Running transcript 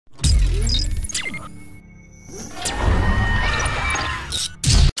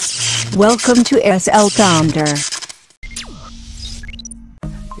Welcome to SL.THUNDER.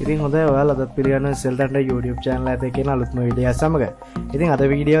 ඉතින් හොඳයි ඔයාලා අදත් පිළිගන්න SL.THUNDER YouTube channel එකේ තියෙන අලුත්ම වීඩියෝ සමග. ඉතින් අද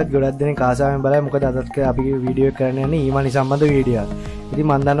වීඩියෝත් ගොඩක් දෙනෙක් ආසාවෙන් බලයි මොකද අදත් අපි වීඩියෝ කරන්න යන්නේ ඊමණි සම්බන්ධ වීඩියෝ. ඉතින්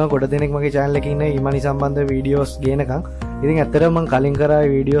මම දන්නවා ගොඩ දෙනෙක් මගේ channel එකේ ඉන්න ඊමණි සම්බන්ධ වීඩියෝස් ගේනකම්. ඉතින් ඇත්තටම මම කලින් කරා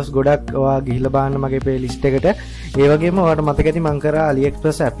වීඩියෝස් ගොඩක් ඔයා ගිහිල්ලා බලන්න මගේ playlist එකට. ඒ වගේම ඔයාලට මතක ඇති මම කරා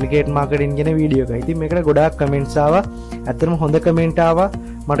Aliexpress affiliate marketing කියන වීඩියෝ එක. ඉතින් මේකට ගොඩාක් කමෙන්ට්ස් ආවා. ඇත්තටම හොඳ කමෙන්ට් ආවා.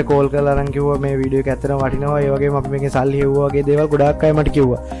 මට කෝල් කරලා අරන් කිව්වා මේ වීඩියෝ එක ඇත්තටම වටිනවා. ඒ වගේම අපි මේකෙන් සල්ලි හෙව්වා වගේ දේවල් ගොඩාක් අය මට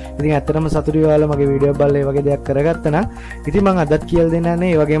කිව්වා. ඉතින් ඇත්තටම සතුටුයි ඔයාලා මගේ වීඩියෝ බලලා ඒ වගේ දෙයක් කරගත්තා නම්. ඉතින් මම අදත් කියලා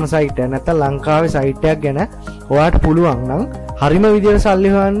දෙන්නන්නේ ඒ වගේම සයිට් එක. නැත්තම් ලංකාවේ සයිට් එකක් ගැන ඔයාලට පුළුවන් නම් හරිම විදියට සල්ලි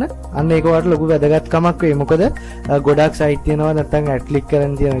හොයන්න. අන්න ඒක ඔයාලට ලොකු වැදගත්කමක් වෙයි. මොකද ගොඩාක් සයිට් තියෙනවා නැත්තම් ඇඩ් ක්ලික්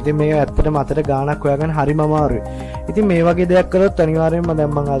කරන් තියෙනවා. ඉතින් මේක ඇත්තටම අතට ගාණක් හොයාගන්න හරිම අමාරුයි. ඉතින් මේ වගේ දෙයක් කරොත් අනිවාර්යයෙන්ම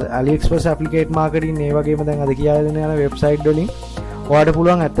දැන් මම AliExpress affiliate marketing මේ වගේම දැන් අද කියලා දෙන යන වෙබ්සයිට් වලින් ඔයාලට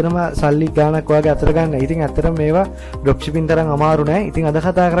පුළුවන් ඇත්තටම සල්ලි ගාණක් ඔයාගේ අතට ගන්න. ඉතින් ඇත්තටම මේවා ඩ්‍රොප් shipping තරම් අමාරු නෑ. ඉතින් අද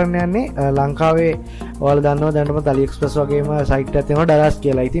කතා කරන්න යන්නේ ලංකාවේ ඔයාලා දන්නවා දැනටම AliExpress වගේම සයිට් එකක් තියෙනවා daraz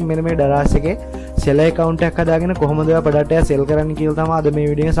කියලා. ඉතින් මෙන්න මේ daraz එකේ seller account එකක් හදාගෙන කොහොමද ඔයා product එක sell කරන්න කියලා තමයි අද මේ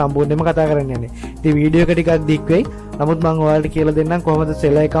වීඩියෝ එක සම්පූර්ණයෙන්ම කතා කරන්න යන්නේ. ඉතින් වීඩියෝ එක ටිකක් දික් වෙයි. නමුත් මම ඔයාලට කියලා දෙන්නම් කොහොමද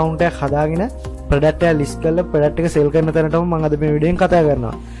seller account එකක් හදාගෙන product එක list කරලා product එක sell කරන තැනටම මම අද මේ වීඩියෝෙන් කතා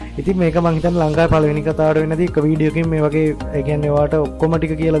කරනවා. ඉතින් මේක මම හිතන්නේ ලංකාවේ පළවෙනි කතාවට වෙන්නදී එක වීඩියෝ එකකින් මේ වගේ ඒ කියන්නේ ඔයාලට ඔක්කොම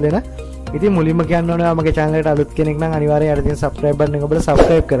ටික කියලා දෙන. ඉතින් මුලින්ම කියන්න ඕනේ ඔයා මගේ channel එකට අලුත් කෙනෙක් නම් අනිවාර්යයෙන් යට තියෙන subscribe button එක ඔබලා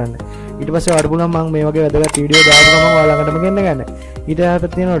subscribe කරන්න. ඊට පස්සේ ඔයාලට පුළුවන් මම මේ වගේ වැදගත් වීඩියෝ දාපු ගමන් ඔයාලා ළඟටම ගෙන්න ගන්න. ඊට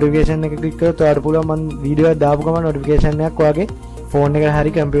එහාට තියෙන notification එක click කරොත් ඔයාලට පුළුවන් මම වීඩියෝ එකක් දාපු ගමන් notification එකක් ඔයාගේ ෆෝන් එකට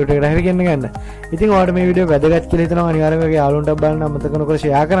හරි කම්පියුටර් එකට හරි ගෙන්න ගන්න. ඉතින් ඔයාලට මේ වීඩියෝ වැදගත් කියලා හිතනවා අනිවාර්යයෙන්ම ඔයාගේ යාළුවන්ට බලන්න අමතක නොකර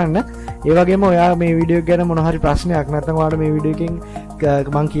share කරන්න. ඒ වගේම ඔයා මේ වීඩියෝ එක ගැන මොන හරි ප්‍රශ්නයක් නැත්නම් ඔයාලට මේ වීඩියෝ එකෙන්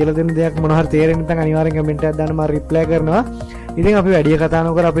මම කියලා දෙන දෙයක් මොන හරි තේරෙන්නේ නැත්නම් අනිවාර්යෙන් කමෙන්ට් එකක් දාන්න මම reply කරනවා. ඉතින් අපි වැඩි කතා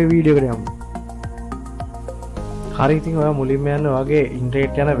නොකර අපේ වීඩියෝ එකට යමු. හරි ඉතින් ඔයා මුලින්ම යන්න ඔයාගේ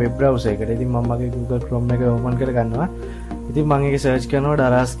ඉන්ටර්නෙට් යන වෙබ් browser එකට. ඉතින් මම මගේ Google Chrome එක open කර ගන්නවා. ඉතින් මම ඒක search කරනවා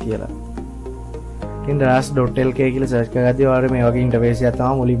daraz කියලා. ඉතින් daraz.lk කියලා search කරගද්දී ඔයාලට මේ වගේ ඉන්ටර්ෆේස් එකක්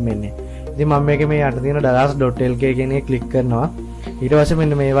තමයි මුලින්ම එන්නේ. ඉතින් මම මේකේ මේ යට තියෙන daraz.lk කියන එක ක්ලික් කරනවා. ඊට පස්සේ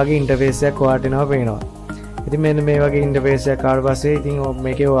මෙන්න මේ වගේ ඉන්ටර්ෆේස් එකක් ඔයාලට එනවා පේනවා. ඉතින් මෙන්න මේ වගේ ඉන්ටර්ෆේස් එකක් ආවට පස්සේ ඉතින්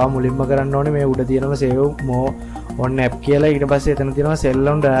මේකේ ඔයා මුලින්ම කරන්න ඕනේ මේ උඩ තියෙනවා save more on app කියලා. ඊට පස්සේ එතන තියෙනවා sell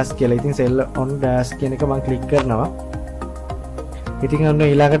on daraz කියලා. ඉතින් sell on daraz කියන එක මම ක්ලික් කරනවා. ඉතින් ඔන්න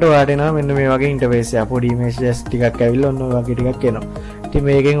ඊළඟට ඔයාලට එනවා මෙන්න මේ වගේ ඉන්ටර්ෆේස් එකක්. පොඩි images ටිකක් ඇවිල්ලා ඔන්න ඔය වගේ ටිකක් එනවා. ඉතින්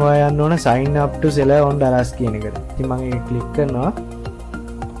මේකෙන් ඔයා යන්න ඕන sign up to seller on daraz කියන එකට. ඉතින් මම ඒක ක්ලික් කරනවා.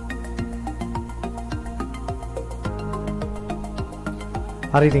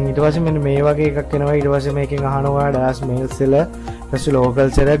 හරි ඉතින් ඊට පස්සේ මෙන්න මේ වගේ එකක් එනවා. ඊට පස්සේ මේකෙන් අහනවා daraz mail seller, ඊට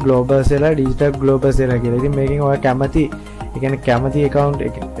local seller, global seller, digital global seller කියලා. ඉතින් මේකෙන් ඔයා කැමති ඒ කියන්නේ කැමති account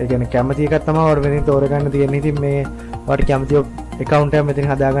ඒ කියන්නේ කැමති එකක් තමයි ඔයාලට මෙතන තෝරගන්න තියෙන්නේ. ඉතින් මේ ඔයාලට කැමති account එක මෙතන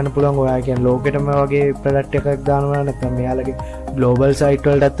හදාගන්න පුළුවන්. ඔයා කියන්නේ ලෝකෙටම වගේ product එකක් දානවා නැත්නම් මෙයාලගේ global site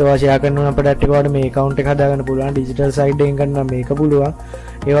වලටත් ඔයා share කරනවා නම් product එක ඔයාලට මේ account එක හදාගන්න පුළුවන්. digital site එකෙන් ගන්න මේක පුළුවන්.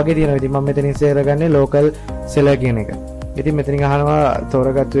 ඒ වගේ තියෙනවා. ඉතින් මම මෙතනින් share කරන්නේ local seller කියන එක. ඉතින් මෙතනින් අහනවා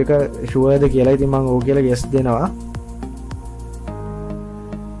තෝරගත්තු එක sure ද කියලා. ඉතින් මම ඕක කියලා yes දෙනවා.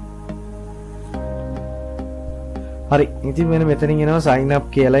 හරි ඉතින් මෙන්න මෙතනින් එනවා sign up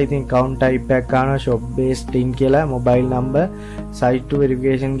කියලා. ඉතින් account type එකක් ගන්නවා shop based in කියලා, mobile number, site to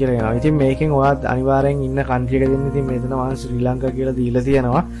verification කියලා එනවා. ඉතින් මේකෙන් ඔයා අනිවාර්යෙන් ඉන්න country එක දෙන්න. ඉතින් මෙතන මම ශ්‍රී ලංකා කියලා දීලා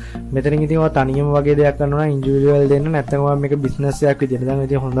තියෙනවා. මෙතනින් ඉතින් ඔයා තනියම වගේ දෙයක් කරනවා නම් individual දෙන්න, නැත්නම් ඔයා මේක business එකක් විදිහට. දැන්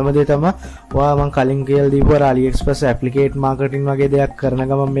ඉතින් හොඳම දේ තමයි ඔයා මම කලින් කියලා දීපු අර AliExpress affiliate marketing වගේ දෙයක් කරන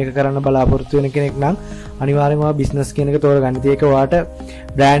ගමන් මේක කරන්න බලාපොරොත්තු වෙන කෙනෙක් නම් අනිවාර්යයෙන්ම ඔයා business කියන එක තෝරගන්න. ඉතින් ඒක ඔයාට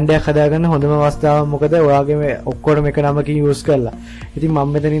brand එකක් හදාගන්න හොඳම අවස්ථාව. මොකද ඔයාගේ මේ ඔක්කොම එක නමකින් use කරලා. ඉතින් මම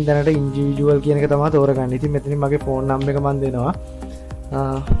මෙතනින් දැනට individual කියන එක තමයි තෝරගන්නේ. ඉතින් මෙතනින් මගේ phone number එක මම දෙනවා.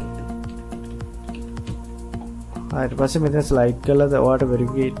 ඊට පස්සේ මෙතන slide කරලා ඔයාට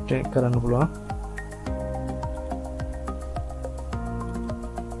verify කරන්න පුළුවන්.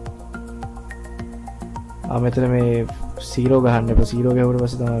 මෙතන මේ 0 ගහන්න එපා. 0 ගහුවට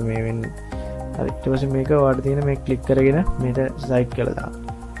පස්සේ තමයි මේ වෙන්නේ. හරි ඊට පස්සේ මේක ඔයාලට තියෙන මේ ක්ලික් කරගෙන මේක slide කරලා දාන්න.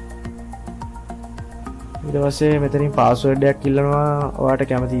 ඊට පස්සේ මෙතනින් password එකක් ඉල්ලනවා. ඔයාට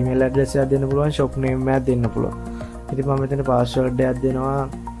කැමති email address එකක් දෙන්න පුළුවන්, shop name එකක් දෙන්න පුළුවන්. ඉතින් මම මෙතන password එකක් දෙනවා.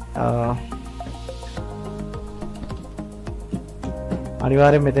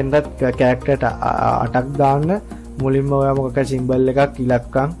 අනිවාර්යෙන් මෙතෙන්ටත් character 8ක් දාන්න. මුලින්ම ඔයා මොකක් හරි symbol එකක්,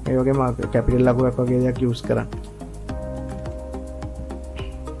 ඉලක්කම්, ඒ වගේම capital ලකුණක් වගේ දෙයක් use කරන්න.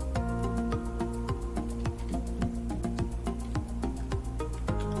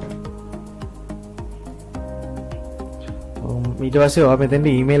 ඊට පස්සේ ඔයා මෙතෙන්ට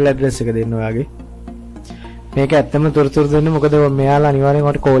ඊමේල් ඇඩ්‍රස් එක දෙන්න ඔයාගේ. මේක ඇත්තම තොරතුරු දෙන්නේ මොකද මෙයාලා අනිවාර්යෙන්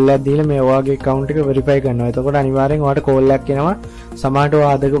ඔයාලට කෝල් එකක් දීලා මේ ඔයාගේ account එක verify කරනවා. එතකොට අනිවාර්යෙන් ඔයාලට කෝල් එකක් එනවා. සමහරට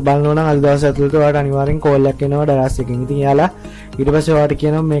ඔයා අද බලනවා නම් අද දවස් ඇතුළත ඔයාලට අනිවාර්යෙන් කෝල් එකක් එනවා daraz එකකින්. ඉතින් එයාලා ඊට පස්සේ ඔයාලට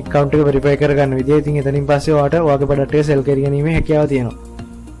කියනවා මේ account එක verify කරගන්න විදිය. ඉතින් එතනින් පස්සේ ඔයාලට ඔයාගේ product එක sell කරගැනීමේ හැකියාව තියෙනවා.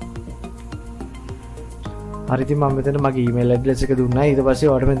 හරි ඉතින් මම මෙතන මගේ email address එක දුන්නා. ඊට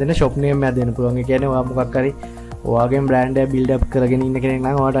පස්සේ ඔයාලට මෙතන shop name එකක් දෙන්න පුළුවන්. ඒ කියන්නේ ඔයා මොකක් හරි ඔයාගේ brand එක build up කරගෙන ඉන්න කෙනෙක්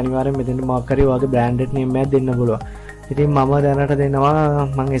නම් ඔයාලට අනිවාර්යෙන් මෙතන මොකක් හරි ඔයාගේ branded name එකක් දෙන්න පුළුවන්. ඉතින් මම දැනට දෙනවා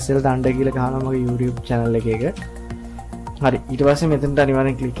මම SL.THUNDER කියලා ගහනවා මගේ YouTube channel එකේ. හරි ඊට පස්සේ මෙතනට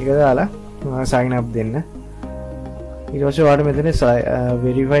අනිවාර්යෙන් click එක දාලා sign up දෙන්න. ඊට පස්සේ ඔයාලට මෙතන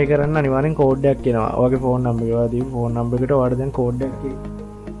verify කරන්න අනිවාර්යෙන් code එකක් එනවා. ඔයාගේ phone number එක ඔයා දීපු phone number එකට ඔයාලට දැන් code එකක්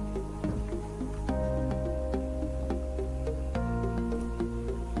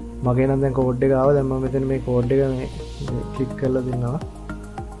මගේ නම් දැන් කෝඩ් එක ආවා. දැන් මම මෙතන මේ කෝඩ් එක මේ ක්ලික් කරලා දෙනවා.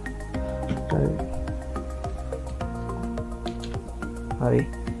 හරි.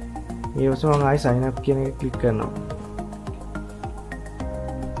 ඊට පස්සේ මම ආයි sign up කියන එක ක්ලික් කරනවා.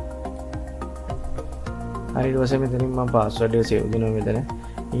 හරි ඊට පස්සේ මෙතනින් මම password එක save දෙනවා මෙතන.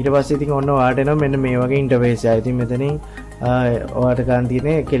 ඊට පස්සේ ඉතින් ඔන්න ඔයාලට එනවා මෙන්න මේ වගේ interface එකක්. ඉතින් මෙතනින් ඔයාලට ගන්න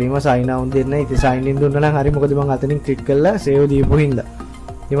තියෙන්නේ කෙලින්ම sign out දෙන්න. ඉතින් sign in දුන්නා නම් හරි මොකද මම අතනින් ක්ලික් කරලා save දීපු හින්දා.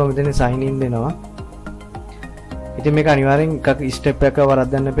 ඉතින් මම මෙතන sign in දෙනවා. ඉතින් මේක අනිවාර්යෙන් එකක් ස්ටෙප් එකක්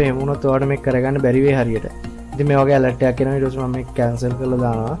වරද්දන්න එපා. එහෙම වුණොත් ඔයාලට මේක කරගන්න බැරි වෙයි හරියට. ඉතින් මේ වගේ alert එකක් එනවා. ඊට පස්සේ මම මේක cancel කරලා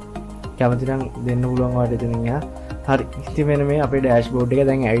දානවා. කැමති නම් දෙන්න පුළුවන් ඔයාලට එතනින් එහා. හරි. ඉතින් මෙන්න මේ අපේ dashboard එක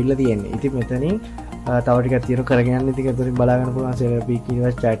දැන් ඇවිල්ලා තියෙන්නේ. ඉතින් මෙතනින් තව ටිකක් තියෙනවා කරගෙන යන්න. ඉතින් ඒතරින් බලා ගන්න පුළුවන් SL.THUNDER ඊට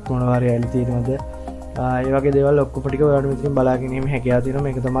පස්සේ chat මොනවා හරි ඇවිල්ලා තියෙනවද? ඒ වගේ දේවල් ඔක්කොම ටික ඔයාලට මෙතනින් බලාගෙන ඉන්න හැකියාව තියෙනවා.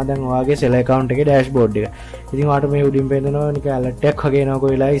 මේක තමයි දැන් ඔයාගේ sell account එකේ dashboard එක. ඉතින් ඔයාලට මේ උඩින් පේනවා නිකන් alert එකක් වගේ එනවා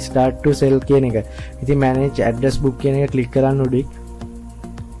කොයි වෙලාවයි start to sell කියන එක. ඉතින් manage address book කියන එක click කරන්න උඩින්.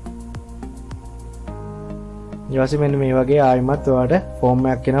 ඊපස්සේ මෙන්න මේ වගේ ආයිමත් ඔයාලට form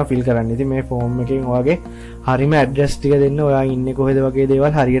එකක් එනවා fill කරන්න. ඉතින් මේ form එකෙන් ඔයාගේ හරියම address ටික දෙන්න. ඔයා ඉන්නේ කොහෙද වගේ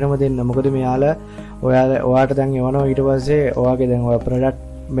දේවල් හරියටම දෙන්න. මොකද මෙයාලා ඔයාලට දැන් එවනවා ඊට පස්සේ ඔයාගේ දැන් ඔයා product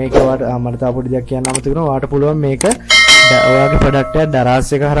මේක ඔයාලට මට තව පොඩි දෙයක් කියන්න අමතක වුණා. ඔයාලට පුළුවන් මේක ඔයාගේ product එක daraz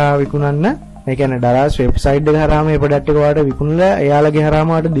එක හරහා විකුණන්න. ඒ කියන්නේ daraz website එක හරහා මේ product එක ඔයාලට විකුණලා එයාලගේ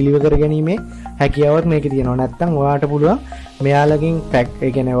හරහාම ඔයාලට deliver කරගැනීමේ හැකියාවක් මේකේ තියෙනවා. නැත්නම් ඔයාලට පුළුවන් මෙයාලකින් pack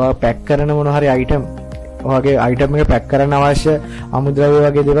ඒ කියන්නේ ඔයා pack කරන මොන හරි item ඔයාගේ item එක pack කරන්න අවශ්‍ය අමුද්‍රව්‍ය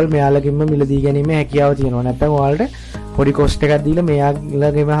වගේ දේවල් මෙයාලකින්ම මිලදී ගැනීමේ හැකියාව තියෙනවා. නැත්නම් ඔයාලට පොඩි cost එකක් දීලා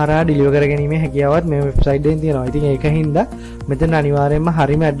මෙයාලගේම හරහා deliver කරගැනීමේ හැකියාවත් මේ website එකෙන් තියෙනවා. ඉතින් ඒකින්ද මෙතන අනිවාර්යයෙන්ම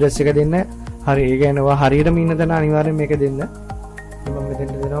හරියම address එක දෙන්න. හරි ඒ කියන්නේ ඔයා හරියටම ඉන්න තැන අනිවාර්යෙන් මේක දෙන්න. මම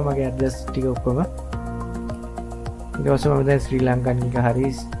මෙතෙන්ට දෙනවා මගේ address ටික ඔක්කොම. ඊට පස්සේ මම දැන් ශ්‍රී ලංකන් එක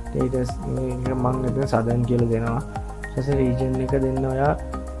හරි status මේක මම මෙතන southern කියලා දෙනවා. ඊට පස්සේ region එක දෙන්න ඔයා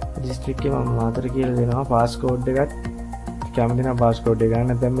district එක මම මාතර කියලා දෙනවා. passcode එකත් කැමති නම් passcode එක ගන්න.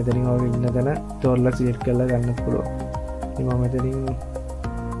 නැත්නම් මෙතනින් ඔය ඉන්න තැන තෝරලා select කරලා ගන්නත් පුළුවන්. ඉතින් මම මෙතනින්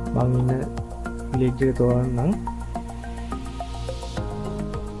මම ඉන්න village එක තෝරන්නම්.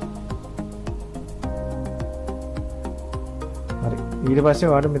 හරි ඊට පස්සේ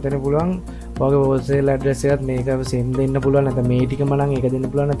ඔයාලට මෙතන පුළුවන් ඔයාගේ wholesale address එකත් මේක send දෙන්න පුළුවන්. නැත්නම් මේ ටිකම නම් ඒක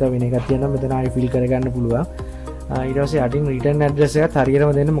දෙන්න පුළුවන්. නැත්නම් වෙන එකක් තියෙනවා මෙතන ආයි fill කරගන්න පුළුවන්. ඊට පස්සේ යටින් return address එකත් හරියටම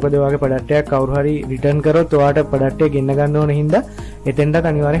දෙන්න. මොකද ඔයාගේ product එකක් කවුරු හරි return කරොත් ඔයාට product එක ගෙන්න ගන්න ඕන හින්දා එතෙන්ටත්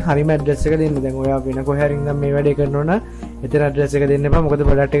අනිවාර්යෙන් හරියම address එක දෙන්න. දැන් ඔයා වෙන කොහේ හරි ඉඳන් මේ වැඩේ කරනවා නම් එතන address එක දෙන්න එපා. මොකද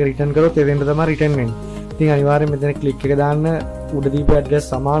product එක return කරොත් එතෙන්ට තමයි return වෙන්නේ. ඉතින් අනිවාර්යෙන් මෙතන click එක දාන්න උඩ දීපු address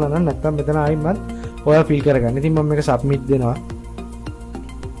සමාන නම් නැත්නම් මෙතන ආයිමත් ඔයා fill කරගන්න. ඉතින් මම මේක submit දෙනවා.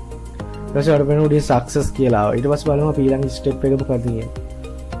 ඊට පස්සේ ඔයාලට වෙන උඩින් success කියලා ආවා. ඊට පස්සේ බලමු අපි ඊළඟ step එක මොකක්ද කියන්නේ.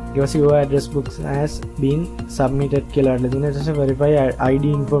 your address book has been submitted කියලා අරලා දෙනවා. ඊට පස්සේ verify ID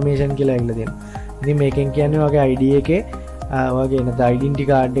information කියලා අරලා දෙනවා. ඉතින් මේකෙන් කියන්නේ ඔයාගේ ID එකේ ඔයාගේ නැත්නම් identity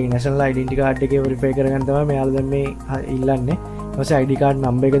card එක national identity card එකේ verify කරගන්න තමයි මෙයාලා දැන් මේ ඉල්ලන්නේ. ඊට පස්සේ ID card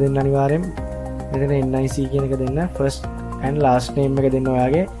number එක දෙන්න අනිවාර්යෙන්. මෙතන NIC කියන එක දෙන්න. first and last name එක දෙන්න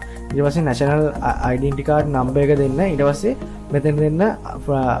ඔයාගේ. ඊට පස්සේ national identity card number එක දෙන්න. ඊට පස්සේ මෙතන දෙන්න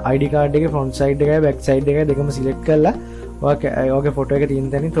ID card එකේ front side එකයි back side එකයි දෙකම select කරලා ඔයාගේ ෆොටෝ එක තියෙන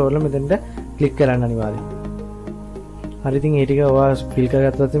තැනින් තෝරලා මෙතනට ක්ලික් කරන්න අනිවාර්යයෙන්. හරි ඉතින් ඒ ටික ඔයා ෆිල්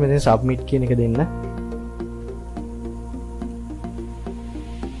කරගත්තා පස්සේ මෙතන සබ්මිට් කියන එක දෙන්න.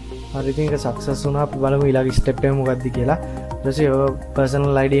 හරි ඉතින් ඒක සක්සස් වුණා. අපි බලමු ඊළඟ ස්ටෙප් එක මොකක්ද කියලා. ඊට පස්සේ your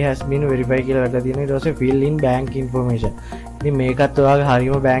personal ID has been verified කියලා වැටලා තියෙනවා. ඊට පස්සේ fill in bank information. ඉතින් මේකත් ඔයාගේ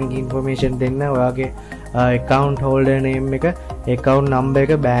හරියම bank information දෙන්න. ඔයාගේ account holder name එක, account number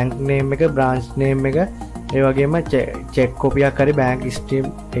එක, bank name එක, branch name එක, ඒ වගේම චෙක් කොපියක් හරි bank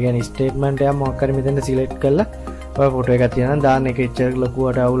statement එකක් මොකක් හරි මෙතන select කරලා ඔය ෆොටෝ එකක් තියෙනවා දාන්න එක එච්චර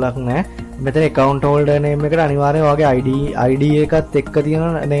ලොකුවට අවුලක් නැහැ. මෙතන account holder name එකට අනිවාර්යෙන් ඔයාගේ ID එකත් එක්ක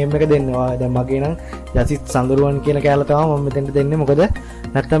තියෙන name එක දෙන්න. ඔයා දැන් මගේ නම් යසිත් සඳරුවන් කියන කැලේ තමයි මම මෙතෙන්ට දෙන්නේ. මොකද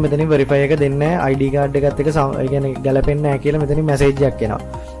නැත්තම් මෙතනින් verify එක දෙන්නේ නැහැ. ID card එකත් එක්ක ඒ කියන්නේ ගැලපෙන්නේ නැහැ කියලා මෙතනින් message එකක් එනවා.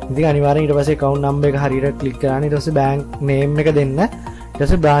 ඉතින් අනිවාර්යෙන් ඊට පස්සේ account number එක හරියට click කරාන ඊට පස්සේ bank name එක දෙන්න. ඊට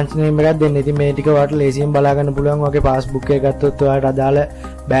පස්සේ branch name එකක් දෙන්න. ඉතින් මේ ටික ඔයාලට ලේසියෙන් බලා ගන්න පුළුවන්. ඔයාගේ passbook එක ගත්තොත් ඔයාලට අදාළ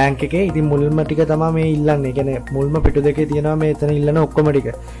bank එකේ ඉතින් මුල්ම ටික තමයි මේ ඉල්ලන්නේ. ඒ කියන්නේ මුල්ම පිටු දෙකේ තියෙනවා මේ එතන ඉල්ලන ඔක්කොම ටික.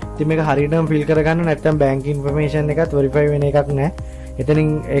 ඉතින් මේක හරියටම fill කරගන්න නැත්නම් bank information එකත් verify වෙන එකක් නැහැ.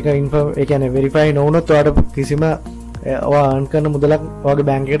 එතනින් ඒක ඒ කියන්නේ verify නොවුනොත් ඔයාලට කිසිම ඔයා earn කරන මුදලක් ඔයාගේ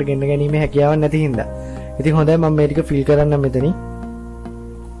bank එකට ගෙන්න ගැනීම හැකියාවක් නැති හින්දා. ඉතින් හොඳයි මම මේ ටික fill කරන්න මෙතනින්.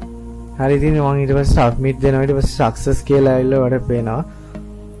 හරි ඉතින් මම ඊට පස්සේ submit දෙනවා. ඊට පස්සේ success කියලා ඇවිල්ලා වඩ පේනවා.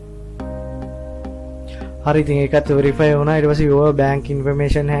 හරි ඉතින් ඒකත් verify වුණා. ඊට පස්සේ your bank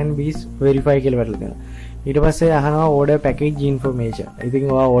information and be verify කියලා වැටලා දෙනවා. ඊට පස්සේ අහනවා order package information.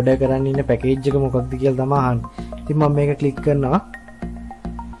 ඉතින් ඔයා order කරන්න ඉන්න package එක මොකක්ද කියලා තමයි අහන්නේ. ඉතින් මම මේක click කරනවා.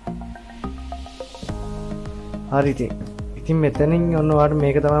 හරි ඉතින් මෙතනින් ඔන්න ඔයාලට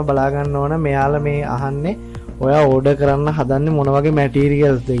මේක තමයි බලා ගන්න ඕන. මෙයාලා මේ අහන්නේ ඔයා order කරන්න හදන්නේ මොන වගේ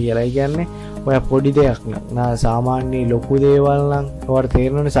materials ද කියලා. ඒ කියන්නේ ඔයා පොඩි දෙයක් නා සාමාන්‍ය ලොකු දේවල් නම් ඔයාලට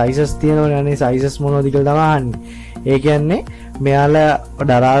තේරෙනවනේ sizes තියෙනවනේ. අනේ sizes මොනවද කියලා තමයි අහන්නේ. ඒ කියන්නේ මෙයාලා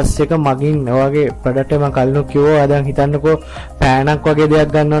daraz එක මගින් ඔයාගේ product එක මම කලිනුත් කිව්වා. දැන් හිතන්නකෝ පෑනක් වගේ දෙයක්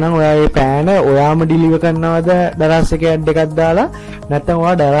ගන්නවා නම් ඔයා මේ පෑන ඔයාම deliver කරනවද daraz එකේ ad එකක් දාලා නැත්නම්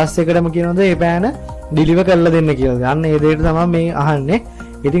ඔයා daraz එකටම කියනවද මේ පෑන deliver කරලා දෙන්න කියලා. අන්න ඒ දෙයට තමයි මේ අහන්නේ.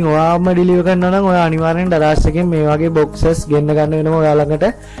 ඉතින් ඔයාම deliver කරනවා නම් ඔයා අනිවාර්යෙන් daraz එකෙන් මේ වගේ boxes ගෙන්න ගන්න වෙනවා ඔයා ළඟට.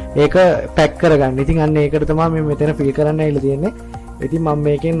 ඒක pack කරගන්න. ඉතින් අන්න ඒකට තමයි මේ මෙතන fill කරන්න ඇවිල්ලා තියෙන්නේ. ඉතින් මම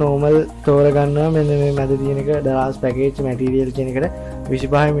මේකෙන් normal තෝරගන්නවා. මෙන්න මේ මැද තියෙන එක daraz package material කියන එකට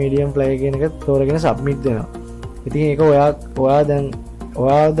 25 medium fly කියන එක තෝරගෙන submit දෙනවා. ඉතින් ඒක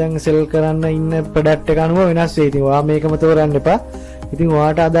ඔයා දැන් sell කරන්න ඉන්න product එක අනුව වෙනස් වෙයි. ඉතින් ඔයා මේකම තෝරන්න එපා. ඉතින්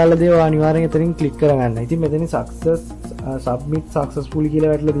ඔයාට අදාළ දේ ඔයා අනිවාර්යෙන් එතනින් click කරගන්න. ඉතින් මෙතනින් success submit successfully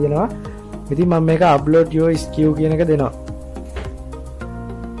කියලා වැටලා තියෙනවා. ඉතින් මම මේක upload your SKU කියන එක දෙනවා.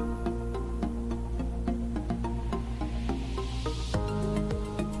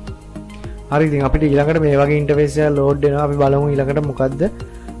 හරි ඉතින් අපිට ඊළඟට මේ වගේ ඉන්ටර්ෆේස් එක ලෝඩ් වෙනවා. අපි බලමු ඊළඟට මොකද්ද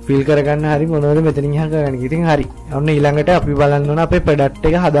fill කරගන්න හරි මොනවද මෙතනින් යහ කරගන්න. ඉතින් හරි. ඔන්න ඊළඟට අපි බලන්න ඕන අපේ product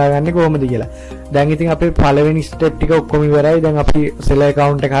එක හදාගන්නේ කොහොමද කියලා. දැන් ඉතින් අපේ පළවෙනි step ටික ඔක්කොම ඉවරයි. දැන් අපි seller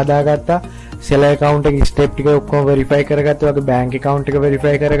account එක හදාගත්තා. seller account එකේ step ටික ඔක්කොම verify කරගත්තා. ඔයාගේ bank account එක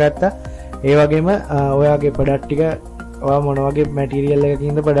verify කරගත්තා. ඒ වගේම ඔයාගේ product ටික ඔයා මොන වගේ material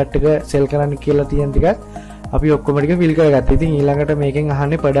එකකින්ද product එක sell කරන්න කියලා තියෙන ටික අපි ඔක්කොම ටික fill කරගත්තා. ඉතින් ඊළඟට මේකෙන්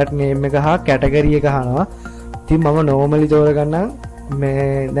අහන්නේ product name එක හා category එක අහනවා. ඉතින් මම normally තෝරගන්නම්.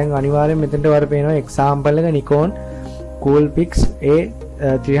 මේ දැන් අනිවාර්යෙන් මෙතනට වර පේනවා example එක Nikon Coolpix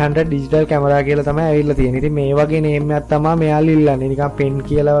A300 digital camera කියලා තමයි ඇවිල්ලා තියෙන්නේ. ඉතින් මේ වගේ name එකක් තමයි මෙයාලා ඉල්ලන්නේ. නිකන් pen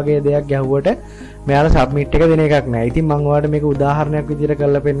කියලා වගේ දෙයක් ගැහුවට මෙයාලා submit එක දෙන එකක් නෑ. ඉතින් මම ඔයාලට මේක උදාහරණයක් විදිහට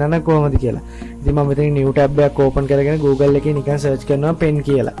කරලා පෙන්නන්න කොහොමද කියලා. ඉතින් මම මෙතන new tab එකක් open කරගෙන Google එකේ නිකන් search කරනවා pen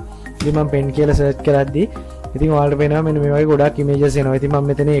කියලා. ඉතින් මම pen කියලා search කරද්දී ඉතින් ඔයාලට පේනවා මෙන්න මේ වගේ ගොඩක් images එනවා. ඉතින් මම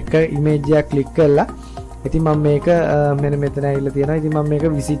මෙතන එක image එකක් click කරලා ඉතින් මම මේක මෙන්න මෙතන ඇවිල්ලා තියෙනවා. ඉතින් මම මේක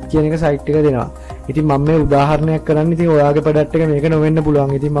visit කියන එක site එක දෙනවා. ඉතින් මම මේ උදාහරණයක් කරන්නේ ඉතින් ඔයාගේ product එක මේක නොවෙන්න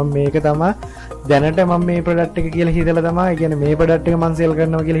පුළුවන්. ඉතින් මම මේක තමයි දැනට මම මේ product එක කියලා හිතලා තමයි, ඒ කියන්නේ මේ product එක මම sell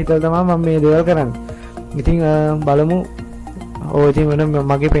කරනවා කියලා හිතලා තමයි මම මේ දේවල් කරන්නේ. ඉතින් බලමු. ඔය ඉතින්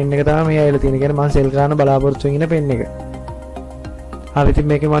මගේ pen එක තමයි මේ ඇවිල්ලා තියෙන්නේ. කියන්නේ මම sell කරන්න බලාපොරොත්තු වෙන pen එක. හරි ඉතින්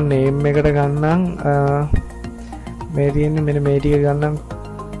මේකේ මම name එකට ගන්නම් මේ තියෙන්නේ මෙන්න මේ ටික ගන්නම්.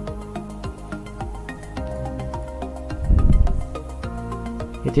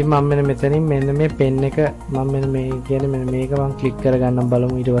 ඉතින් මම මෙතනින් මෙන්න මේ pen එක මම මෙන්න මේ කියන්නේ මෙන්න මේක මම ක්ලික් කරගන්නම්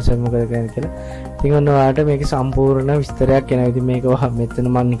බලමු ඊට පස්සේ මොකද කරන්නේ කියලා. ඉතින් ඔන්න ඔයාලට මේකේ සම්පූර්ණ විස්තරයක් එනවා. ඉතින් මේක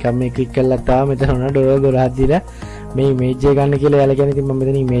මෙතන මම නිකන් මේ ක්ලික් කළා තාම මෙතන උනා ඩොලර් 12ක් දීලා මේ image එක ගන්න කියලා එයාලා කියන්නේ. ඉතින් මම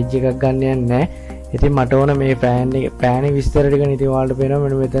මෙතන image එකක් ගන්න යන්නේ නැහැ. ඉතින් මට ඕන මේ පෑනේ විස්තර ටික නේ. ඉතින් ඔයාලට පේනවා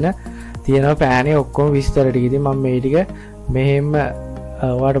මෙන්න මෙතන තියෙනවා පෑනේ ඔක්කොම විස්තර ටික. ඉතින් මම මේ ටික මෙහෙම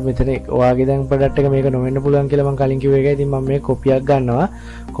ඔයාලට මෙතන ඔයාගේ දැන් product එක මේක නොවෙන්න පුළුවන් කියලා මම කලින් කිව්ව එකයි. ඉතින් මම මේ copy එකක් ගන්නවා.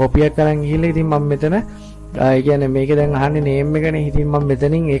 copy එකක් අරන් ගිහිල්ලා ඉතින් මම මෙතන ඒ කියන්නේ මේකේ දැන් අහන්නේ name එකනේ. ඉතින් මම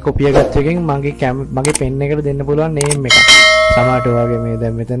මෙතනින් ඒ copy එකත් එකෙන් මගේ pen එකට දෙන්න පුළුවන් name එක. සමහරට ඔයාගේ මේ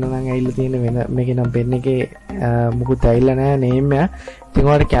දැන් මෙතන නම් ඇවිල්ලා තියෙන වෙන මේකේ නම් pen එකේ මුකුත් ඇවිල්ලා නැහැ name එක. ඉතින්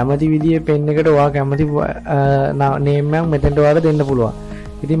ඔයාලට කැමති විදිහේ pen එකට ඔයා කැමති name එකක් මෙතනට ඔයාලට දෙන්න පුළුවන්.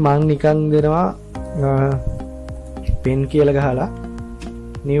 ඉතින් මම නිකන් දෙනවා pen කියලා ගහලා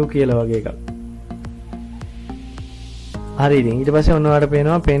new කියලා වගේ එකක්. හරි ඉතින් ඊට පස්සේ ඔන්න ඔයාලට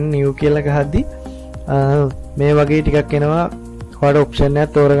පේනවා pen new කියලා ගහද්දි මේ වගේ ටිකක් එනවා ඔයාලට ඔප්ෂන්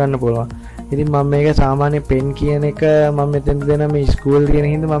එකක් තෝරගන්න පුළුවන්. ඉතින් මම මේක සාමාන්‍ය පෙන් කියන එක මම මෙතෙන් දෙන මේ ස්කූල් කියන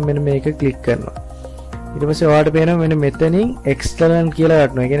හින්දා මම මෙන්න මේක ක්ලික් කරනවා. ඊට පස්සේ ඔයාලට පේනවා මෙන්න මෙතනින් එක්ස්ටර්නල් කියලා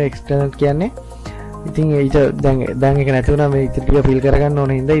ගන්නවා. ඒ කියන්නේ එක්ස්ටර්නල් කියන්නේ ඉතින් ඊට දැන් ඒක නැති වුණා මේ ඉතින් ටික ෆිල් කරගන්න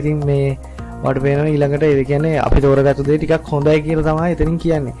ඕන හින්දා ඉතින් මේ ඔයාලට පේනවා ඊළඟට ඒ කියන්නේ අපි තෝරගත්ත දේ ටිකක් හොඳයි කියලා තමයි එතනින්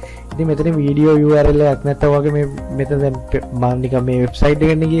කියන්නේ. ඉතින් මෙතන වීඩියෝ URL එකක් නැත්නම් වගේ මේ මෙතන දැන් මම නිකන් මේ වෙබ්සයිට්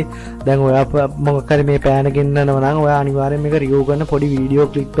එකට ගියේ දැන් ඔයා මොකක් හරි මේ පෑන ගෙන්නනවා නම් ඔයා අනිවාර්යෙන් මේක රිවිව් කරන පොඩි වීඩියෝ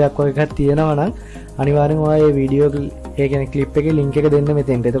ක්ලිප් එකක් වගේ එකක් තියෙනවා නම් අනිවාර්යෙන් ඔයා මේ වීඩියෝ ඒ කියන්නේ ක්ලිප් එකේ link එක දෙන්න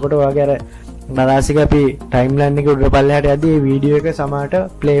මෙතෙන්ට. එතකොට ඔයාගේ අර නරාසික අපි ටයිම්ලයින් එකේ උඩ පල්ලෙහාට යද්දී මේ වීඩියෝ එක සමහරට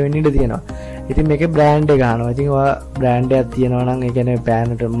ප්ලේ වෙන්න ඉඩ තියෙනවා. ඉතින් මේකේ බ්‍රෑන්ඩ් එක ගන්නවා. ඉතින් ඔයා බ්‍රෑන්ඩ් එකක් තියෙනවා නම් ඒ කියන්නේ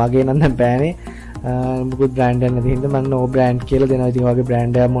පෑනට මගේ නම් දැන් පෑනේ මුකුත් බ්‍රෑන්ඩ් එකක් නැති හින්දා මම නෝ බ්‍රෑන්ඩ් කියලා දෙනවා. ඉතින් ඔයගේ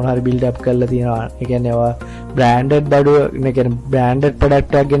බ්‍රෑන්ඩ් එක මොන හරි බිල්ඩ් අප් කරලා තියෙනවා. ඒ කියන්නේ ඔයා බ්‍රෑන්ඩඩ් බඩුව මේ කියන්නේ බ්‍රෑන්ඩඩ්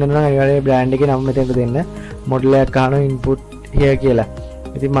ප්‍රොඩක්ට් එකක් ගෙනනවා නම් අනිවාර්යයෙන් බ්‍රෑන්ඩ් එකේ නම මෙතෙන්ට දෙන්න. මොඩල් එකක් ගන්නවා ඉන්පුට් here කියලා.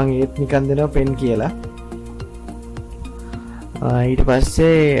 ඉතින් මම ඒත් නිකන් දෙනවා පෙන් කියලා. ඊට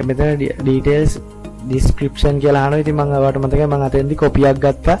පස්සේ මෙතන details description කියලා අහනවා. ඉතින් මම ඔයාලට මතකයි මම අතෙන්දි කොපියක්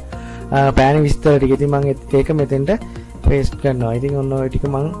ගත්තා පෑනේ විස්තර ටික. ඉතින් මම ඒක මෙතෙන්ට paste කරනවා. ඉතින් ඔන්න ඔය ටික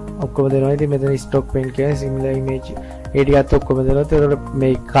මම ඔක්කොම දෙනවා. ඉතින් මෙතන stock pen කියලා similar image ඒ ටිකත් ඔක්කොම දෙනවා. ඒතකොට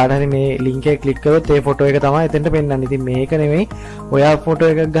මේ කාට හරි මේ link එක click කරොත් ඒ photo එක තමයි එතෙන්ට පෙන්නන්නේ. ඉතින් මේක නෙමෙයි ඔයා photo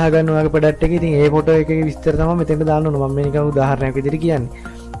එකක් ගහගන්න ඔයාගේ product එකේ. ඉතින් ඒ photo එකේ විස්තර තමයි මෙතෙන්ට දාන්න ඕන. මම මේ නිකන් උදාහරණයක් විදිහට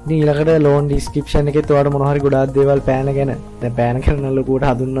කියන්නේ. ඉතින් ඊළඟට loan description එකෙත් ඔයාලට මොනවා හරි ගොඩාක් දේවල් පෑන ගැන දැන් පෑන කරන ලොකුවට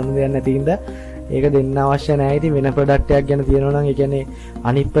හඳුන්වන්න දෙයක් නැති හින්දා ඒක දෙන්න අවශ්‍ය නැහැ. ඉතින් වෙන ප්‍රොඩක්ට් එකක් ගැන තියෙනවා නම් ඒ කියන්නේ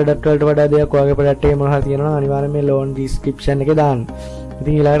අනිත් ප්‍රොඩක්ට් වලට වඩා දෙයක් ඔයාගේ ප්‍රොඩක්ට් එකේ මොනවා හරි තියෙනවා නම් අනිවාර්යයෙන් මේ loan description එකේ දාන්න.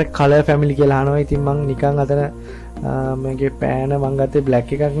 ඉතින් ඊළඟට color family කියලා අහනවා. ඉතින් මම නිකන් අතන මගේ පෑන මම ගත්තේ black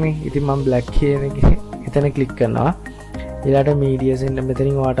එකක් නේ. ඉතින් මම black කියන එක එතන click කරනවා. ඊළඟට media center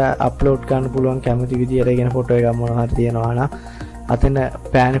මෙතනින් ඔයාලට upload කරන්න පුළුවන් කැමති විදියට ඒ කියන්නේ photo එකක් මොනවා හරි තියෙනවා නම් අතන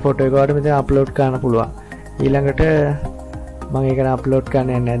පෑන ෆොටෝ එක වලට මෙතන අප්ලෝඩ් කරන්න පුළුවන්. ඊළඟට මම ඒක අප්ලෝඩ් කරන්න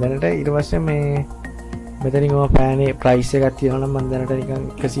යන්නේ දැනට. ඊට පස්සේ මේ මෙතනින් ඔය පෑනේ ප්‍රයිස් එකක් තියෙනවා නම් මම දැනට නිකන්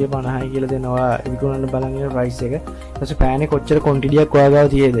 150යි කියලා දෙනවා. විකුණන්න බලන් ඉන්න ප්‍රයිස් එක. ඊට පස්සේ පෑනේ කොච්චර ක්වොන්ටිටි එකක් ඔයා ගාව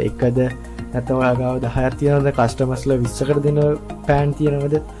තියෙද? එකද නැත්නම් ඔයා ගාව 10ක් තියෙනවද? කස්ටමර්ස්ලා 20කට දෙන පෑන්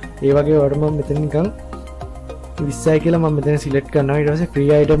තියෙනවද? ඒ වගේ වලට මම මෙතන නිකන් 20යි කියලා මම මෙතන සිලෙක්ට් කරනවා. ඊට පස්සේ ෆ්‍රී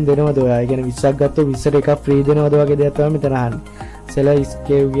අයිටම් දෙනවද ඔයා? ඒ කියන්නේ 20ක් ගත්තොත් 20ට එකක් ෆ්‍රී දෙනවද වගේ දේවල් තමයි මෙතන අහන්නේ.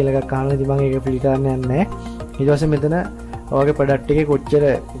 𝐶𝐿 කියලා එකක් අහනවා. ඉතින් මම ඒක ෆිල් කරන්න යන්නේ නැහැ. ඊට පස්සේ මෙතන ඔයාගේ ප්‍රොඩක්ට් එකේ කොච්චර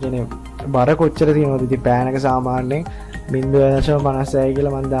කියන්නේ බර කොච්චර තියෙනවද? ඉතින් පෑන් එක සාමාන්‍යයෙන් 0.56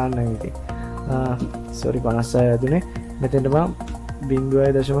 කියලා මම දාන්නම් ඉතින්. sorry 56 දුනේ. මෙතෙන්ට මම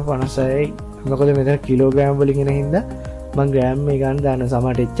 0.56යි. මොකද මෙතන කිලෝග්‍රෑම් වලින් එන හින්දා මම ග්‍රෑම් එක ගන්න දාන්න.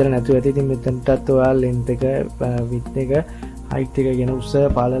 සමහරට එච්චර නැතුව ඇති. ඉතින් මෙතනටත් ඔයා length එක width එක height එක කියන උස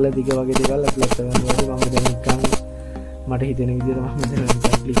පළල දිග වගේ දේවල් අප්ලයි කරනවා. මම දැන් නිකන් මට හිතෙන විදිහට මම මෙතන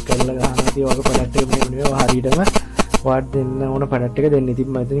ක්ලික් කරලා ගහනවා. ඉතින් ඔයාගේ ප්‍රොඩක්ට් එක මෙන්න නෙවෙයි හරියටම ඔයාට දෙන්න ඕන ප්‍රොඩක්ට් එක දෙන්න. ඉතින්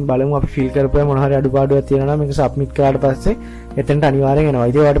මම එතනින් බලමු අපි ෆිල් කරපුවා මොන හරි අඩුපාඩුවක් තියෙනවා නම් මේක සබ්මිට් කරාට පස්සේ එතනට අනිවාර්යෙන් එනවා.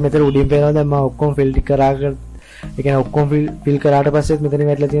 ඉතින් ඔයාට මෙතන උඩින් පේනවා දැන් මම ඔක්කොම ෆිල් ටික කරාගෙන ඒ කියන්නේ ඔක්කොම ෆිල් කරාට පස්සෙත් මෙතන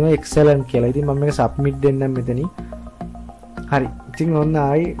වැටලා තියෙනවා excellent කියලා. ඉතින් මම මේක සබ්මිට් දෙන්නම් මෙතනින්. හරි. ඉතින් ඔන්න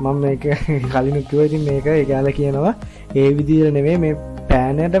ආයි මම මේක කලින් කිව්වා. ඉතින් මේක ඒගාලා කියනවා ඒ විදිහට නෙමෙයි මේ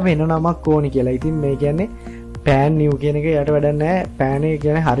පෑනට වෙන නමක් ඕනි කියලා. ඉතින් මේ කියන්නේ පෑන් නිව් කියන එක යට වැඩක් නැහැ. පෑන් එක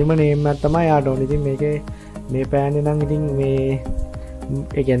කියන්නේ හරිම නේම් එකක් තමයි යාට ඕනේ. ඉතින් මේකේ මේ පෑනේ නම් ඉතින් මේ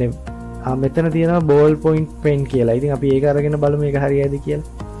ඒ කියන්නේ මෙතන තියෙනවා බෝල් පොයින්ට් පෙන් කියලා. ඉතින් අපි ඒක අරගෙන බලමු මේක හරියයිද කියලා.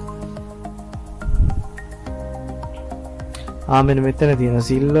 මෙන්න මෙතන තියෙනවා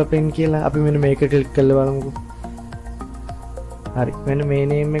සිල්වර් පෙන් කියලා. අපි මෙන්න මේක ක්ලික් කරලා බලමුකෝ. හරි. මෙන්න මේ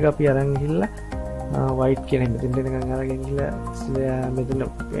නේම් එක අපි අරන් ගිහිල්ලා white කියන එක මෙතෙන් දෙනකන් අරගෙන ගිහිල්ලා මෙතන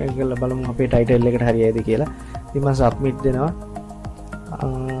ඒක කරලා බලමු අපේ ටයිටල් එකට හරියයිද කියලා. ඉතින් මම සබ්මිට් දෙනවා.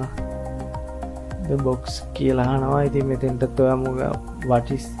 the box කියලා අහනවා. ඉතින් මෙතෙන්ටත් ඔයා මොකක් what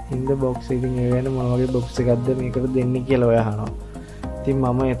is in the box ඉතින් ඒ වෙන මොන වගේ box එකක්ද මේකට දෙන්නේ කියලා ඔයා අහනවා. ඉතින්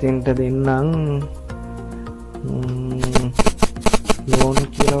මම එතෙන්ට දෙන්නම් loan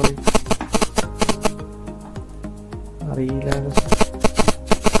කියලා වගේ. හරි ඊළඟ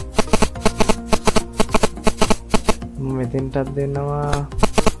මෙතෙන්ටත් දෙන්නවා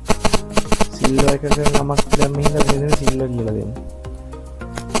සිල්වර් එකක නමක් දැම්ම හින්දා මෙතන සිල්වර් කියලා දෙන්න.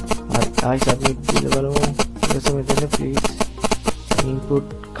 I submit කියලා බලමු. ඊට පස්සේ මෙතන please input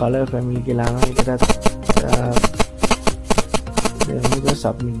color family කියලා අහනවා. ඒකටත් දැන්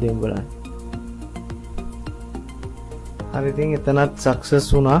submit දෙන්න බලන්න. හරි. ඉතින් එතනත් success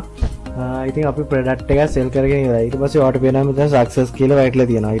වුණා. ඉතින් අපි ප්‍රොඩක්ට් එක සෙල් කරගෙන ඉවරයි. ඊට පස්සේ ඔයාලට පේනවා මෙතන success කියලා වැටලා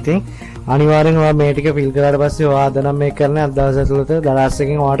තියෙනවා. ඉතින් අනිවාර්යෙන් ඔයා මේ ටික ෆිල් කරාට පස්සේ ඔයා අද නම් මේක කරන්නේ අද දවස් ඇතුළත දරස්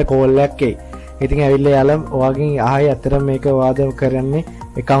එකකින් ඔයාලට කෝල් එකක් එයි. ඉතින් ඇවිල්ලා යාලා ඔයගෙන් ආයෙ අතර මේක වාද කරන්නේ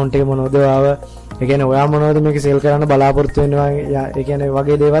account එක මොනවද ආව ඒ කියන්නේ ඔයා මොනවද මේක සෙල් කරන්න බලාපොරොත්තු වෙනවා ඒ කියන්නේ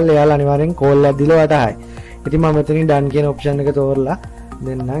වගේ දේවල් එයාලා අනිවාර්යෙන් කෝල් එකක් දීලා වටහායි. ඉතින් මම මෙතනින් done කියන option එක තෝරලා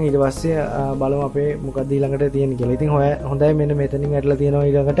දෙන්නම්. ඊට පස්සේ බලමු අපේ මොකක්ද ඊළඟට තියෙන්නේ කියලා. ඉතින් හොඳයි මෙන්න මෙතනින් ඇట్లా තියෙනවා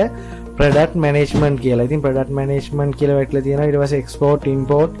ඊළඟට product management කියලා. ඉතින් product management කියලා වැටලා තියෙනවා. ඊට පස්සේ export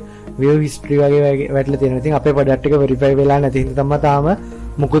import view history වගේ වැටලා තියෙනවා. ඉතින් අපේ product එක verify වෙලා නැති හින්දා තමයි තාම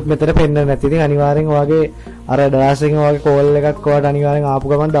මුකුත් මෙතන පෙන්නන්නේ නැති. ඉතින් අනිවාර්යෙන් ඔයගේ අර daraz එකෙන් ඔයගේ call එකක් ඔයාලට අනිවාර්යෙන් ආපු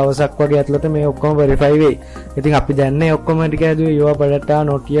ගමන් දවසක් වගේ ඇතුළත මේ ඔක්කොම verify වෙයි. ඉතින් අපි දැන්නේ ඔක්කොම ටික ඇදුවේ your product are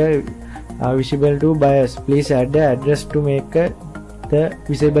not here visible to buyers. Please add the address to make the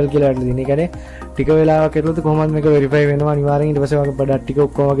visible කියලා වැටලා තියෙනවා. ඒ කියන්නේ ටික වෙලාවක් ඇතුළත කොහොමද මේක verify වෙනවා අනිවාර්යෙන් ඊට පස්සේ ඔයගේ product ටික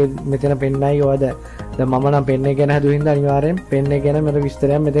ඔක්කොම වගේ මෙතන පෙන්නයි ඔයාද. දැන් මම නම් පෙන්නේ ගැන හදුව හින්දා අනිවාර්යෙන් පෙන්නේ ගැන මට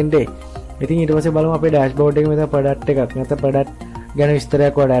විස්තරයක් මෙතෙන්ට එයි. ඉතින් ඊට පස්සේ බලමු අපේ dashboard එකේ මෙතන product එකක්. නැත්නම් product ගැන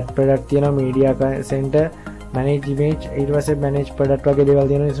විස්තරයක් ඔයාලට add product තියෙනවා media center manage image ඊට පස්සේ manage product වගේ දේවල්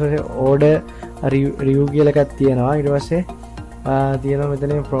තියෙනවා. ඊට පස්සේ order review කියලා එකක් තියෙනවා. ඊට පස්සේ තියෙනවා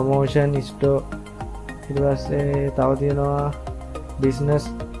මෙතන promotion store ඊට පස්සේ තව තියෙනවා business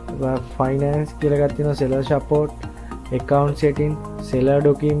finance කියලා එකක් තියෙනවා. seller support account setting seller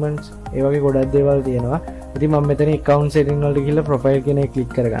documents ඒ වගේ ගොඩක් දේවල් තියෙනවා. ඉතින් මම මෙතන account setting වලට ගිහලා profile කියන එක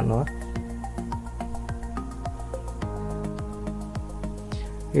click කරගන්නවා.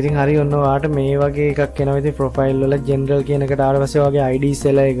 ඉතින් හරි ඔන්න ඔයාට මේ වගේ එකක් එනවා. ඉතින් profile වල general කියන එකට ආවට පස්සේ ඔයාගේ ID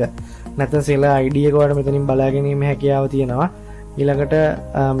seller එක නැත්නම් seller ID එක ඔයාලට මෙතනින් බලා ගැනීම හැකියාව තියෙනවා. ඊළඟට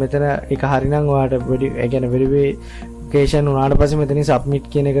මෙතන එක හරිනම් ඔයාට ඒ කියන්නේ verification උනාට පස්සේ මෙතනින් submit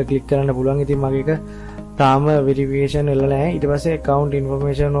කියන එක click කරන්න පුළුවන්. ඉතින් මගේ එක තාම verification වෙලා නැහැ. ඊට පස්සේ account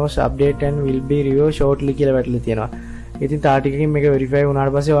information was update and will be reviewed shortly කියලා වැටලා තියෙනවා. ඉතින් තා ටිකකින් මේක verify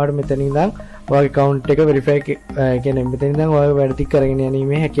වුණාට පස්සේ ඔයාලට මෙතනින් ඉඳන් ඔයාගේ account එක verify කියන්නේ මෙතනින් ඉඳන් ඔයාගේ වැඩ ටික කරගෙන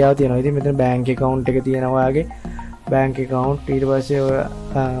යීමේ හැකියාව තියෙනවා. ඉතින් මෙතන bank account එක තියෙනවා ඔයාගේ bank account ඊට පස්සේ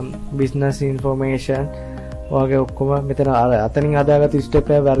business information ඔයාගේ ඔක්කොම මෙතන අතනින් හදාගත්තු step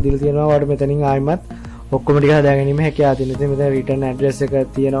එක වැරදිලා තියෙනවා. ඔයාලට මෙතනින් ආයෙමත් ඔක්කොම ටික හදාගැනීම හැකියාව තියෙනවා. ඉතින් මෙතන return address එක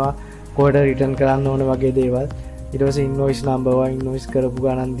තියෙනවා. කොහෙට return කරන්න ඕන වගේ දේවල්. ඊට පස්සේ invoice number ඔයා invoice කරපු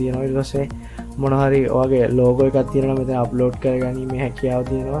ගණන් තියෙනවා. ඊට පස්සේ මොන හරි ඔයාගේ logo එකක් තියෙනවා මෙතන upload කරගැනීමේ හැකියාව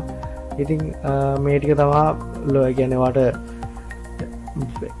තියෙනවා. ඉතින් මේ ටික තමයි කියන්නේ ඔයාට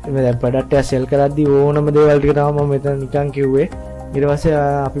මේ product එක sell කරද්දී ඕනම දේවල් ටික තමයි මම මෙතන නිකන් කිව්වේ. ඊට පස්සේ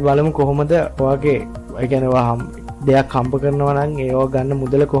අපි බලමු කොහොමද ඔයාගේ ඒ කියන්නේ ඔයා දෙයක් හම්බ කරනවා නම් ඒව ගන්න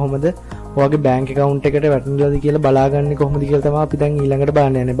මුදල කොහොමද ඔයාගේ bank account එකට වැටෙනවද කියලා බලාගන්නේ කොහොමද කියලා තමයි අපි දැන් ඊළඟට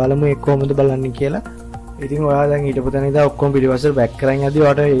බලන්න යන්නේ. බලමු ඒක කොහොමද බලන්නේ කියලා. ඉතින් ඔයා දැන් ඊට පස්සේ ඉඳලා ඔක්කොම පිළිවෙලට back කරන් යද්දී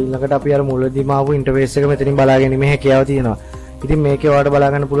ඔයාට ඊළඟට අපි අර මුලදීම ආපු interface එක මෙතනින් බලාගැනීමේ හැකියාව තියෙනවා. ඉතින් මේකේ ඔයාට බලා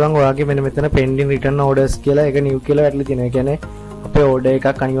ගන්න පුළුවන් ඔයාගේ මෙන්න මෙතන pending return orders කියලා එක new කියලා වැටලා තියෙනවා. ඒ කියන්නේ අපේ order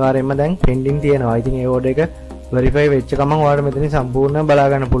එකක් අනිවාර්යයෙන්ම දැන් pending තියෙනවා. ඉතින් ඒ order එක verify වෙච්ච ගමන් ඔයාට මෙතනින් සම්පූර්ණයෙන් බලා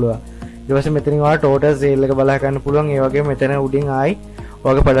ගන්න පුළුවන්. ඊට පස්සේ මෙතනින් ඔයාට total sale එක බලා ගන්න පුළුවන්. ඒ වගේම මෙතන උඩින් ආයි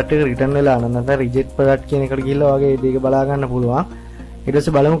ඔයාගේ product එක return වෙලා නැත්නම් reject product කියන එකට ගිහිල්ලා ඔයාගේ ඒක බලා ගන්න පුළුවන්. ඊට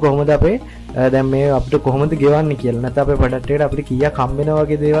පස්සේ බලමු කොහොමද අපේ දැන් මේ අපිට කොහොමද ගෙවන්නේ කියලා. නැත්නම් අපේ product එකට අපිට කීයක් හම්බ වෙනවා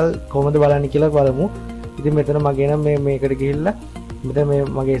වගේ දේවල් කොහොමද බලන්නේ කියලා බලමු. ඉතින් මෙතන මගේ නම් මේකට ගිහිල්ලා මෙතන මේ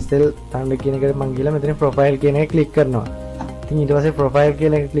මගේ SL.THUNDER කියන එකට මම ගිහලා මෙතන profile කියන එක click කරනවා. ඉතින් ඊට පස්සේ profile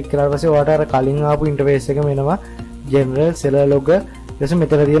කියන එක click කරාට පස්සේ ඔයාට අර කලින් ආපු interface එක මෙනවා general seller logger. ඊට පස්සේ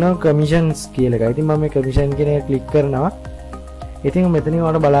මෙතන තියෙනවා commissions කියලා එකයි. ඉතින් මම මේ commission කියන එක click කරනවා. ඉතින් මෙතනින්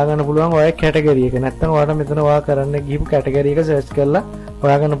ඔයාලට බලා ගන්න පුළුවන් ඔයාගේ category එක. නැත්නම් ඔයාලට මෙතන ඔයා කරන්න ගිහපු category එක search කරලා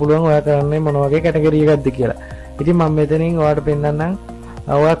ඔයා ගන්න පුළුවන් ඔයා කරන්නේ මොන වගේ category එකක්ද කියලා. ඉතින් මම මෙතනින් ඔයාලට පෙන්නන්නම්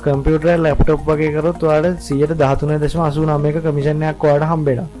ඔයා computer laptop වගේ කරොත් ඔයාලට 113.89ක commission එකක් ඔයාලට හම්බ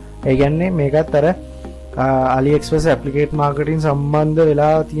වෙනවා. ඒ කියන්නේ මේකත් අර Aliexpress affiliate marketing සම්බන්ධ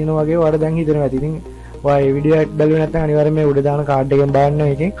වෙලා තියෙන වගේ ඔයාලට දැන් හිතෙනවා ඇති. ඉතින් ඔයා මේ වීඩියෝ එක බැලුවේ නැත්නම් අනිවාර්යයෙන් මේ උඩ දාන කාඩ් එකෙන් බලන්න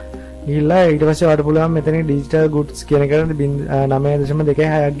එකෙන් ගිහිල්ලා ඊට පස්සේ ඔයාලට පුළුවන් මෙතන digital goods කියන එකට 9.26ක්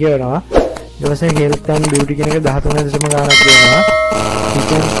ගෙවනවා. ඊට පස්සේ health and beauty කියන එක 13.0 ගානක් ගෙවනවා.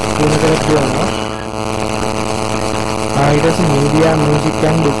 kitchen කියන එකට ගෙවනවා. ඊට පස්සේ media music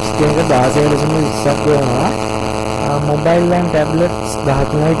and books කියන එක 16.20ක් ගෙවනවා. mobile and tablets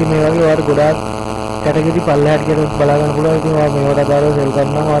 13යි. ඉතින් මේ වගේ ඔයාලට ගොඩාක් category පල්ලෙහාට කියලා බලා ගන්න පුළුවන්. ඉතින් ඔයා මේවට අදාළව sell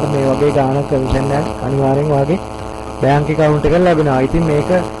කරනවා ඔයාලට මේ වගේ ගානක් commission එකක් අනිවාර්යෙන් ඔයාගේ bank account එකට ලැබෙනවා. ඉතින්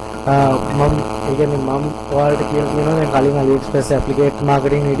මේක මම ඒ කියන්නේ මම ඔයාලට කියලා තියෙනවා දැන් කලින් Aliexpress affiliate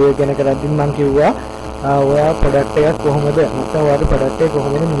marketing video ගැන කරද්දී මම කිව්වා ඔයා product එකක් කොහොමද නැත්නම් ඔයාගේ product එක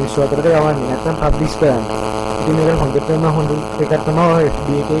කොහොමද මිනිස්සු අතරට යවන්නේ නැත්නම් publish කරන්නේ. ඉතින් මේක හොඳ එකක් තමයි ඔය FB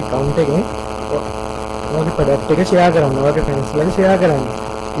එකේ account එකේ ඔයාගේ product එක share කරන්න. ඔයාගේ friends වලට share කරන්න.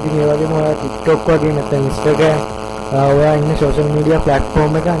 ඉතින් ඒ වගේම ඔයා TikTok වගේ නැත්නම් Instagram ඔයා ඉන්න සෝෂල් මීඩියා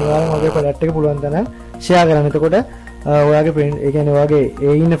ප්ලැට්ෆෝම් එක අනිවාර්යෙන් ඔයගේ ප්‍රොඩක්ට් එක පුළුවන් තරම් ෂෙයා කරන්න. එතකොට ඔයාගේ ෆ්‍රෙන්ඩ් ඒ කියන්නේ ඔයාගේ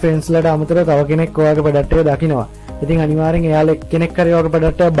ඒ ඉන්න ෆ්‍රෙන්ඩ්ස්ලාට අමතරව තව කෙනෙක් ඔයාගේ ප්‍රොඩක්ට් එක දකිනවා. ඉතින් අනිවාර්යෙන් එයාලා කෙනෙක් හරි ඔයාගේ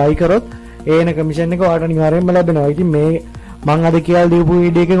ප්‍රොඩක්ට් එක බයි කරොත් ඒන කමිෂන් එක ඔයාට අනිවාර්යෙන්ම ලැබෙනවා. ඉතින් මේ මම අද කියලා දීපු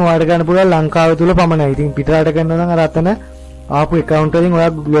වීඩියෝ එකෙන් ඔයාට ගන්න පුළුවන් ලංකාව තුල පමණයි. ඉතින් පිටරට කරනවා නම් අර අතන ආපු account වලින්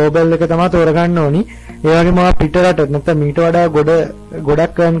ඔයා global එක තමයි තෝරගන්න ඕනි. ඒ වගේම ඔයා පිටරට නැත්නම් මීට වඩා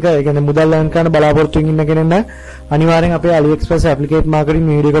ගොඩක් earn කර, ඒ කියන්නේ මුදල් earn කරන බලාපොරොත්තු වෙන ඉන්න කෙනෙක් නම් අනිවාර්යෙන් අපේ AliExpress affiliate marketing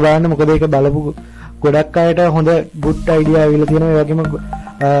වීඩියෝ එක බලන්න. මොකද ඒක බලපු ගොඩක් අයට හොඳ good idea ආවිලා තියෙනවා. ඒ වගේම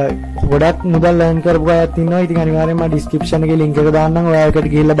ගොඩක් මුදල් earn කරපු අයත් ඉන්නවා. ඉතින් අනිවාර්යෙන්ම මම description එකේ link එක දාන්නම්. ඔයා ඒකට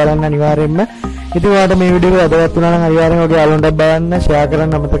ගිහිල්ලා බලන්න අනිවාර්යෙන්ම. ඉතින් ඔයාලට මේ වීඩියෝ එක වැදගත් වුණා නම් අනිවාර්යෙන් ඔයාගේ යාළුවන්ට බලන්න, share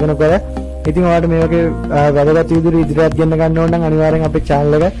කරන්න අමතක නොකර. ඉතින් ඔයාලට මේ වගේ වැදගත් වීඩියෝ ඉදිරියට ගෙන්න ගන්න ඕන නම් අනිවාර්යෙන් අපේ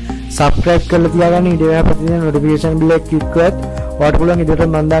channel එක subscribe කරලා තියාගන්න. ඊට එහා පැත්තේ තියෙන notification bell එක click කරත් ඔයාලට පුළුවන් ඉදිරියට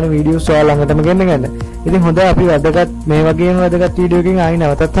මම දාන වීඩියෝස් ඔයාලා ළඟටම ගෙන්න ගන්න. ඉතින් හොඳයි අපි වැදගත් මේ වගේම වැදගත් වීඩියෝ එකකින් ආයි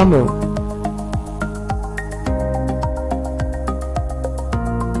නැවතත් හම්බ වෙමු.